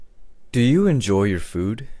Do you enjoy your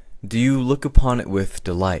food? Do you look upon it with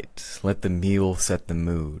delight? Let the meal set the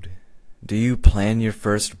mood. Do you plan your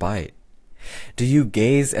first bite? Do you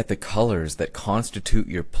gaze at the colors that constitute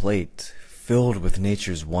your plate, filled with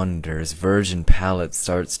nature's wonders, virgin palate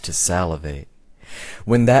starts to salivate?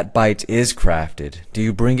 When that bite is crafted, do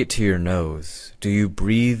you bring it to your nose? Do you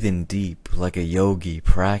breathe in deep like a yogi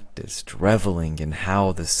practiced, reveling in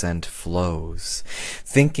how the scent flows,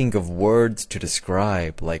 thinking of words to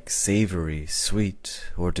describe like savory,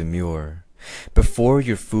 sweet, or demure? Before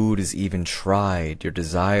your food is even tried, your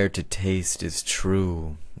desire to taste is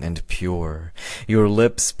true and pure. Your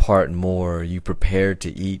lips part more, you prepare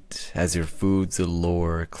to eat as your food's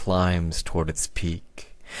allure climbs toward its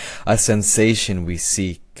peak. A sensation we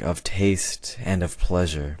seek of taste and of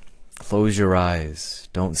pleasure. Close your eyes,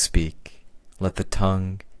 don't speak. Let the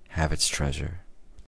tongue have its treasure.